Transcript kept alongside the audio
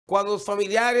cuando los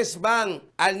familiares van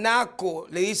al naco,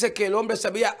 le dice que el hombre se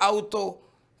había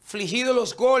autofligido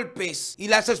los golpes y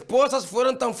las esposas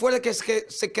fueron tan fuertes que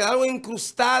se quedaron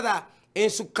incrustadas en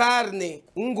su carne.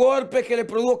 Un golpe que le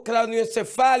produjo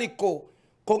cráneoencefálico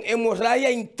con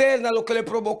hemorragia interna, lo que le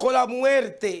provocó la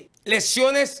muerte.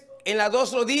 Lesiones en las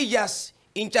dos rodillas,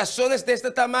 hinchazones de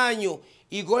este tamaño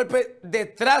y golpe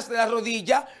detrás de la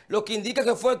rodilla, lo que indica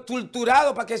que fue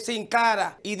torturado para que se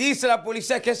hincara. Y dice la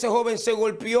policía que ese joven se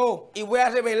golpeó. Y voy a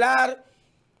revelar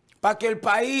para que el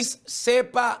país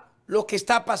sepa lo que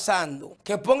está pasando.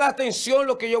 Que ponga atención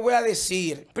lo que yo voy a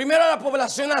decir. Primero, la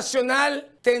población nacional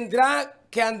tendrá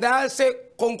que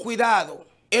andarse con cuidado.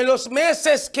 En los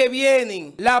meses que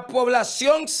vienen, la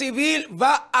población civil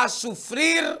va a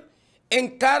sufrir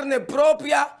en carne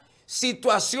propia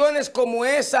situaciones como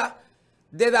esa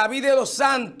de David de los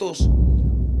Santos,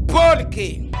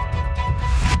 porque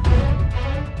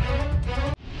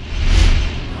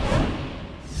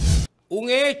un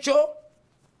hecho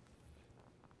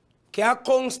que ha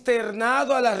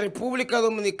consternado a la República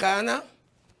Dominicana,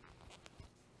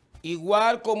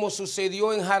 igual como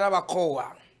sucedió en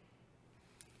Jarabacoa.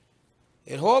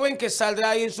 El joven que saldrá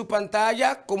ahí en su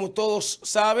pantalla, como todos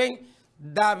saben,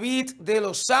 David de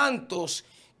los Santos.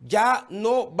 Ya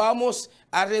no vamos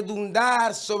a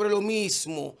redundar sobre lo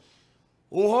mismo.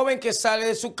 Un joven que sale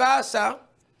de su casa,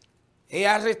 es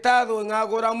arrestado en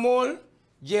Ágora Mall,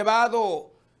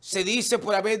 llevado, se dice,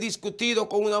 por haber discutido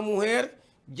con una mujer,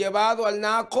 llevado al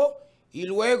naco, y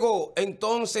luego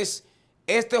entonces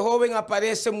este joven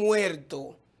aparece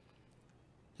muerto.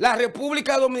 La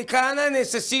República Dominicana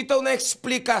necesita una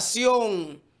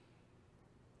explicación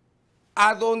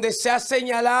a donde se ha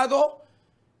señalado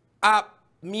a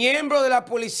miembros de la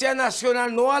Policía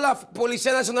Nacional, no a la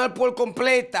Policía Nacional por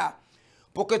completa,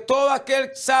 porque todo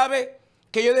aquel sabe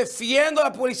que yo defiendo a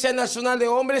la Policía Nacional de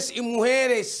hombres y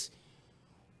mujeres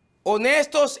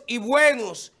honestos y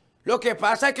buenos. Lo que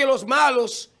pasa es que los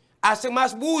malos hacen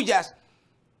más bullas.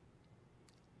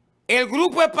 El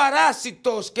grupo de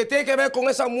parásitos que tiene que ver con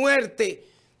esa muerte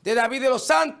de David de los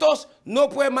Santos no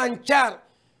puede manchar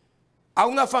a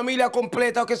una familia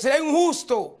completa, aunque sea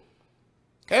injusto.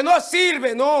 Que no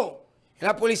sirve, no. En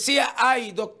la policía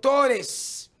hay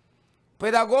doctores,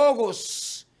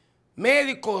 pedagogos,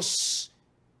 médicos,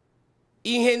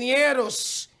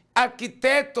 ingenieros,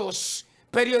 arquitectos,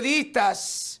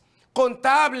 periodistas,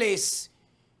 contables,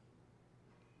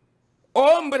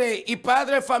 hombre y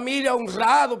padre de familia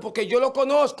honrado, porque yo lo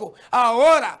conozco.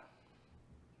 Ahora,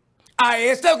 a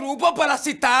este grupo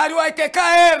parasitario hay que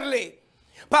caerle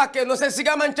para que no se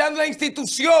siga manchando la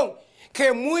institución,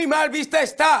 que muy mal vista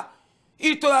está,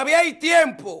 y todavía hay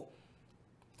tiempo,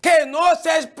 que no se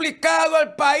ha explicado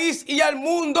al país y al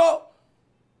mundo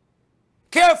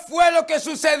qué fue lo que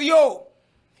sucedió,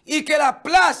 y que la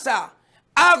plaza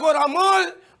Ágora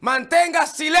Mall mantenga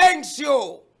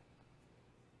silencio.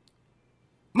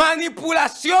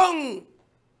 Manipulación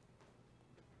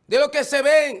de lo que se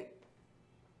ven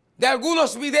de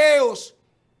algunos videos,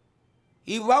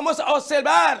 y vamos a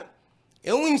observar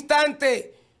en un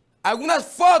instante algunas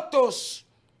fotos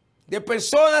de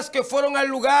personas que fueron al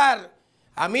lugar,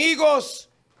 amigos,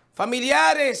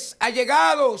 familiares,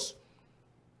 allegados,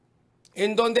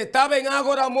 en donde estaba en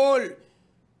Ágora Mall,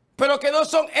 pero que no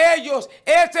son ellos,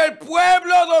 es el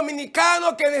pueblo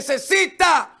dominicano que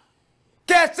necesita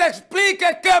que se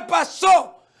explique qué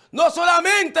pasó, no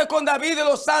solamente con David de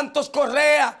los Santos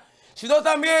Correa, sino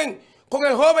también con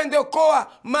el joven de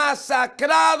Ocoa,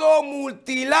 masacrado,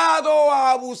 mutilado,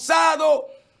 abusado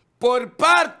por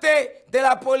parte de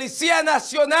la Policía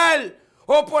Nacional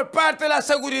o por parte de la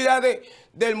seguridad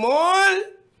del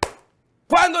mall.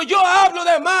 Cuando yo hablo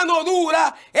de mano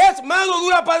dura, es mano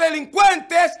dura para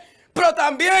delincuentes, pero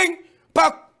también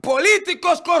para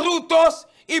políticos corruptos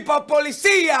y para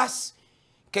policías.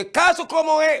 Que casos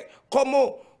como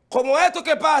estos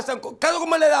que pasan, casos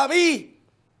como el de David,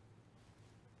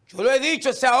 yo lo he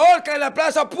dicho, se ahorcan en la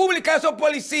plaza pública esos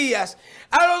policías.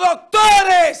 A los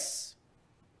doctores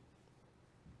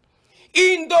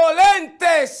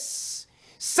indolentes,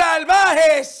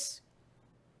 salvajes,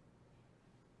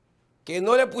 que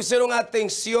no le pusieron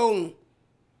atención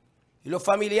y los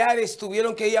familiares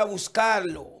tuvieron que ir a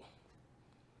buscarlo.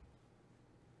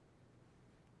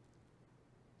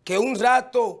 Que un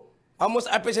rato vamos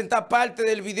a presentar parte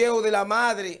del video de la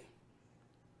madre,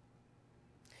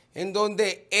 en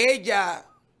donde ella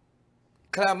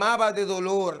clamaba de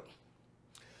dolor.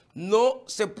 No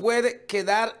se puede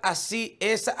quedar así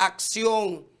esa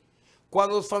acción.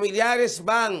 Cuando los familiares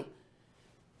van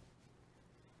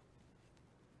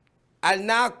al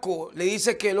naco, le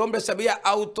dice que el hombre se había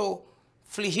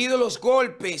autofligido los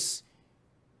golpes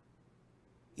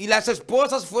y las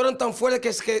esposas fueron tan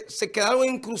fuertes que se quedaron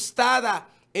incrustadas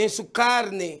en su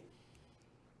carne.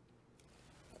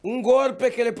 Un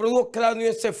golpe que le produjo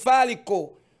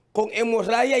cráneoencefálico con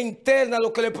hemorragia interna,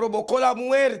 lo que le provocó la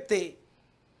muerte.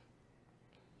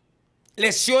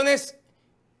 Lesiones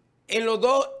en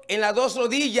las dos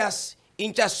rodillas,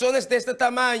 hinchazones de este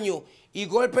tamaño y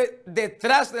golpe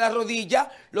detrás de la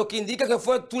rodilla, lo que indica que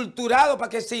fue torturado para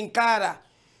que se hincara.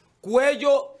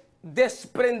 Cuello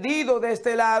desprendido de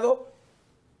este lado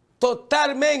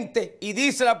totalmente, y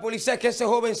dice la policía que ese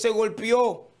joven se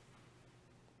golpeó,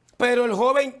 pero el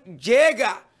joven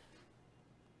llega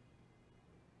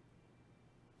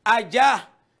allá.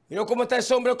 Mira cómo está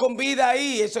ese hombre con vida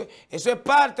ahí. Eso es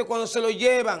parte cuando se lo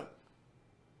llevan.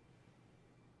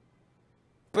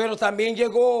 Pero también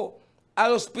llegó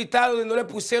al hospital donde no le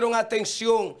pusieron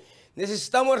atención.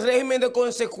 Necesitamos régimen de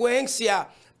consecuencia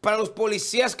para los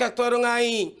policías que actuaron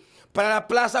ahí, para la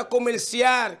plaza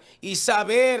comercial y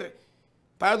saber,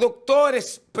 para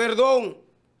doctores, perdón,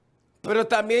 pero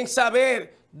también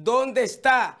saber dónde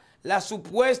está la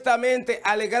supuestamente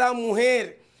alegada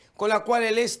mujer con la cual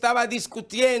él estaba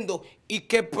discutiendo y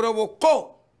que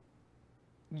provocó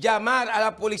llamar a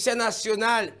la Policía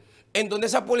Nacional, en donde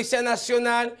esa Policía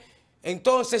Nacional,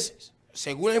 entonces,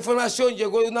 según la información,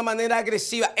 llegó de una manera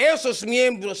agresiva. Esos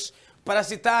miembros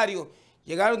parasitarios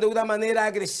llegaron de una manera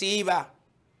agresiva.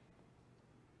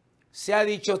 Se ha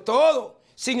dicho todo.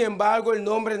 Sin embargo, el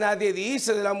nombre nadie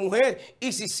dice de la mujer.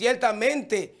 Y si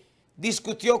ciertamente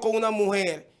discutió con una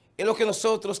mujer, es lo que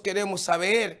nosotros queremos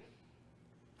saber.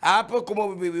 Pues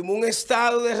como vivimos un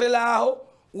estado de relajo,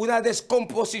 una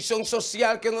descomposición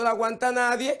social que no la aguanta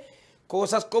nadie,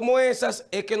 cosas como esas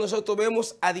es que nosotros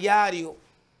vemos a diario.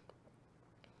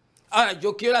 Ahora,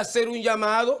 yo quiero hacer un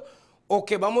llamado, o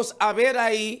que vamos a ver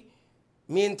ahí,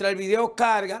 mientras el video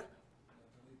carga,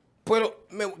 pero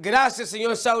gracias,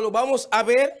 señor Saulo, vamos a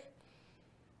ver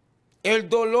el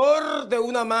dolor de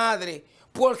una madre,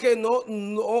 porque no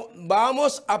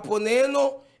vamos a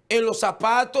ponernos en los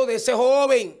zapatos de ese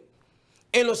joven,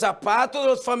 en los zapatos de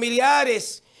los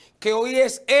familiares, que hoy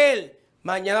es él,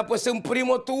 mañana puede ser un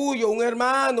primo tuyo, un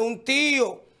hermano, un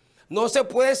tío. No se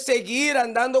puede seguir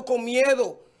andando con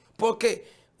miedo, porque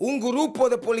un grupo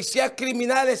de policías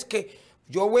criminales, que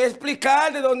yo voy a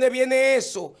explicar de dónde viene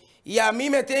eso, y a mí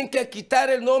me tienen que quitar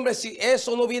el nombre si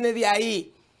eso no viene de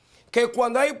ahí, que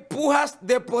cuando hay pujas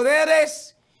de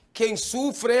poderes, quien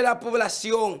sufre es la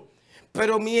población.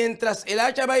 Pero mientras el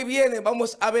hacha va y viene,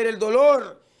 vamos a ver el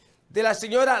dolor de la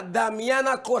señora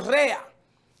Damiana Correa,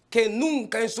 que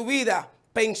nunca en su vida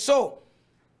pensó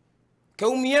que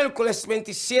un miércoles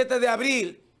 27 de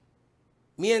abril,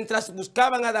 mientras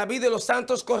buscaban a David de los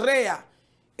Santos Correa,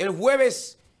 el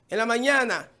jueves en la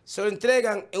mañana se lo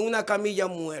entregan en una camilla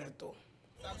muerto.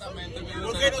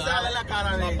 ¿Por qué no sale la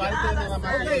cara de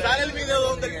ella? Sale el video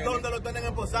donde lo tienen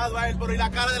esposado a él, pero ¿y la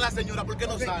cara de la señora? ¿Por qué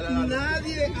no sale?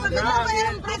 Nadie. Además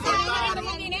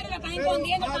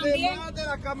de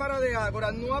la cámara de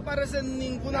Ágora, no aparece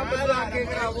ninguna persona que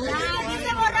grabó. Nadie.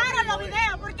 Se borraron los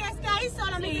videos, porque es que ahí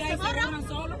solamente se borran.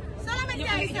 Solamente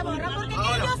ahí se borra, porque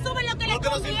ellos suben lo que les conviene. Lo que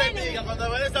nos investiga,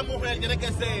 cuando ven a esa mujer, tiene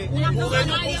que ser un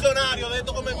funcionario de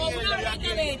esto come mierda.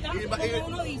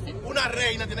 Una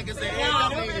reina tiene que ser ella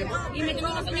misma. Y me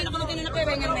tengo una señora que no tiene una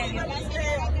bebé en el medio.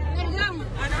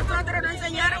 A nosotros nos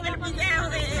enseñaron el video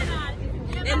de él.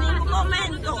 En ningún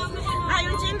momento hay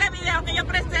un chin de video que ellos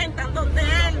presentan donde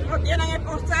él lo tienen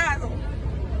esposado.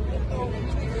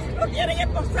 Lo tienen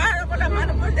esposado con la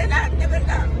mano por delante,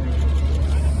 ¿verdad?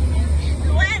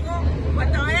 Luego,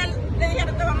 cuando él le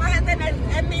dijeron que vamos a detener,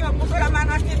 él mismo puso la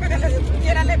mano aquí para que le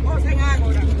pusiera la esposa en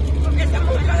Ágora, porque esa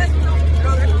mujer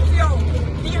lo denunció,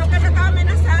 dijo que se estaba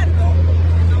amenazando,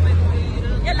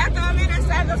 y él la estaba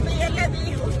amenazando, sí, él le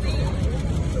dijo,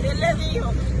 sí, él le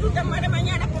dijo, tú te mueres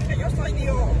mañana porque yo soy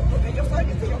Dios, porque yo soy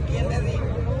Dios, quien le dijo,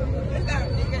 ¿verdad?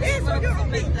 Eso yo lo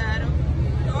vi.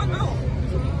 No,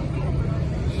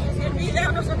 si el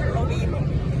video nosotros lo vimos.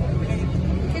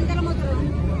 ¿Quién te lo mostró?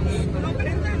 No,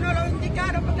 pero no lo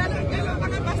indicaron porque ya lo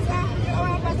van a pasar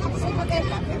por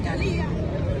la fiscalía.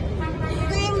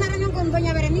 Estoy en una reunión con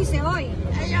doña Berenice hoy.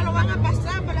 Ella lo van a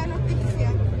pasar por la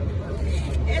noticia.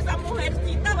 Esa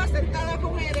mujercita estaba sentada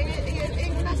con él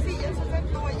en una silla, se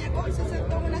sentó, ella se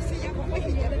sentó en una silla con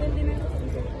ella.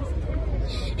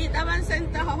 Y estaban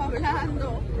sentados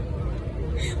hablando.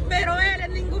 Pero él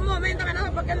en ningún momento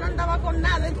amenazó porque él no andaba con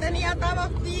nada, él estaba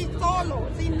así solo,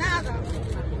 sin nada.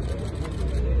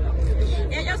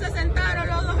 Ellos se sentaron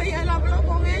los dos y él habló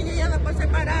con ella y ellos después se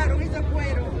pararon y se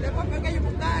fueron. Después fue que ellos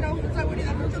buscaron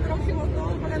seguridad, nosotros hicimos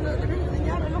todo porque nosotros nos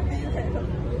enseñaron los videos.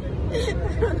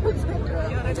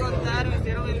 Ellos recortaron,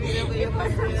 hicieron el video que ellos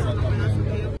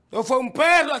No fue un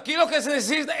perro. Aquí lo que se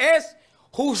necesita es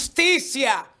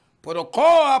justicia por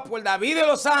Ocoa, por David de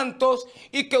los Santos,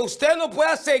 y que usted no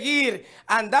pueda seguir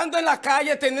andando en la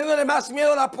calle teniéndole más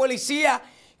miedo a la policía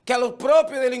que a los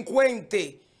propios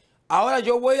delincuentes. Ahora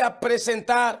yo voy a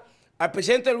presentar al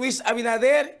presidente Luis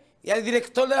Abinader y al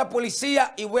director de la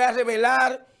policía y voy a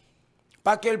revelar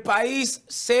para que el país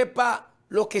sepa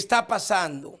lo que está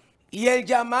pasando. Y el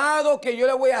llamado que yo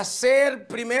le voy a hacer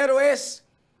primero es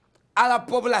a la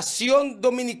población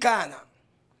dominicana.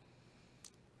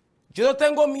 Yo no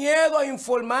tengo miedo a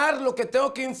informar lo que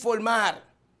tengo que informar.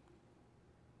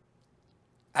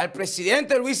 Al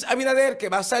presidente Luis Abinader, que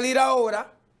va a salir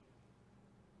ahora,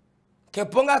 que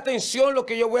ponga atención lo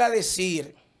que yo voy a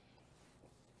decir.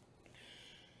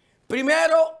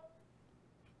 Primero,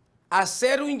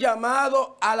 hacer un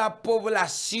llamado a la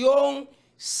población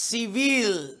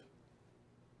civil.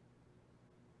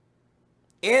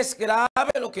 Es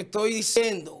grave lo que estoy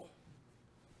diciendo.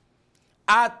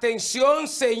 Atención,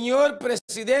 señor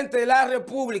presidente de la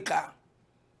República,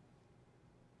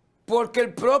 porque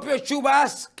el propio Chu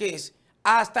Vázquez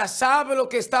hasta sabe lo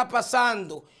que está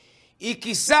pasando y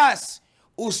quizás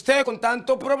usted con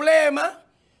tanto problema,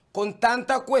 con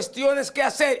tantas cuestiones que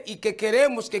hacer y que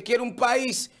queremos que quiera un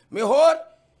país mejor,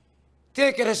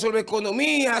 tiene que resolver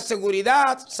economía,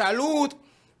 seguridad, salud,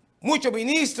 muchos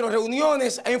ministros,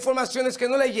 reuniones, hay informaciones que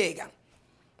no le llegan.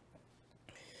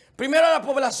 Primero, la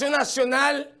población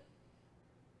nacional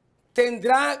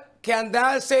tendrá que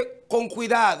andarse con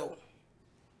cuidado.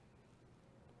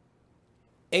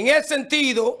 En el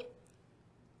sentido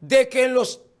de que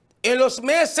en los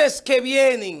meses que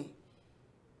vienen,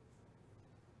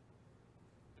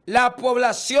 la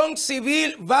población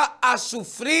civil va a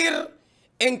sufrir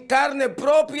en carne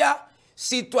propia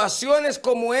situaciones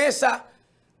como esa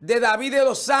de David de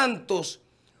los Santos,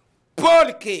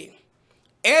 porque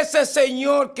ese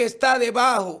señor que está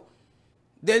debajo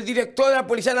del director de la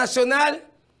Policía Nacional,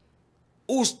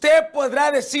 usted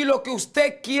podrá decir lo que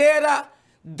usted quiera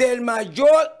del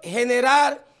mayor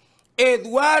general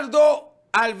Eduardo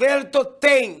Alberto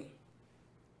Ten.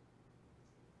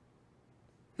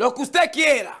 Lo que usted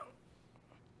quiera.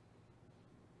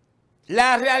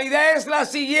 La realidad es la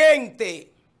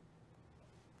siguiente.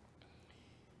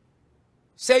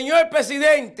 Señor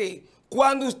presidente,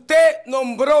 cuando usted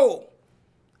nombró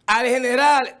al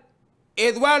general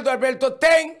Eduardo Alberto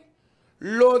Ten,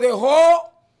 lo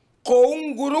dejó con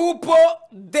un grupo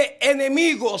de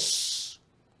enemigos,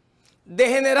 de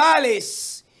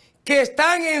generales que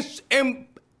están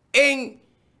en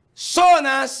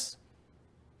zonas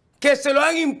que se lo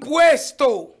han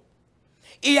impuesto.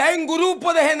 Y hay un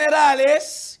grupo de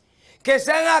generales que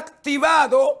se han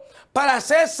activado para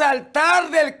hacer saltar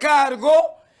del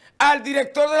cargo al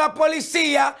director de la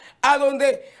policía, a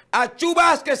donde a Chu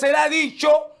Vázquez se le ha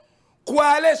dicho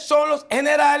cuáles son los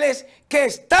generales que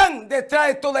están detrás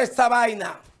de toda esta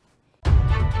vaina.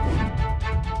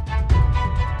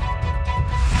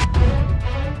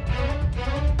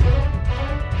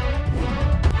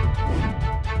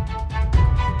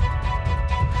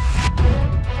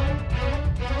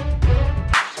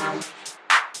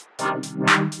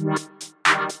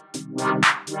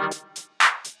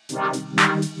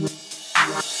 Wow.